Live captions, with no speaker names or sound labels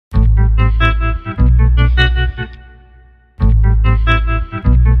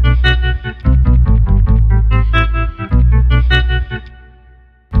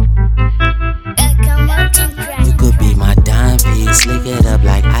Lick it up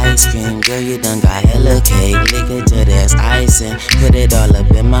like ice cream, girl, you done got hella cake. Lick it till there's icing, put it all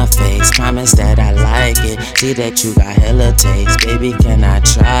up in my face. Promise that I like it, see that you got hella taste. Baby, can I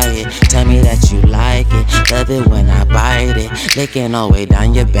try it? Tell me that you like it, love it when I bite it. Licking all the way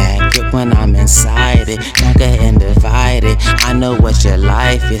down your back, grip when I'm inside it. Conquer and divide it, I know what your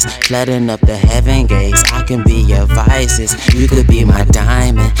life is. Flooding up the heaven gates, I can be your vices. You could be my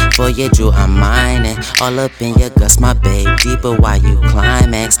diamond, for your jewel I'm mining. All up in your guts, my babe, deeper while you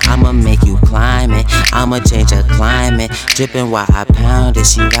climax. I'ma make you climb it, I'ma change your climate. Dripping while I pound it,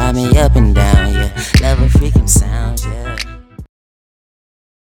 she ride me up and down, yeah. Love a freaking sound, yeah.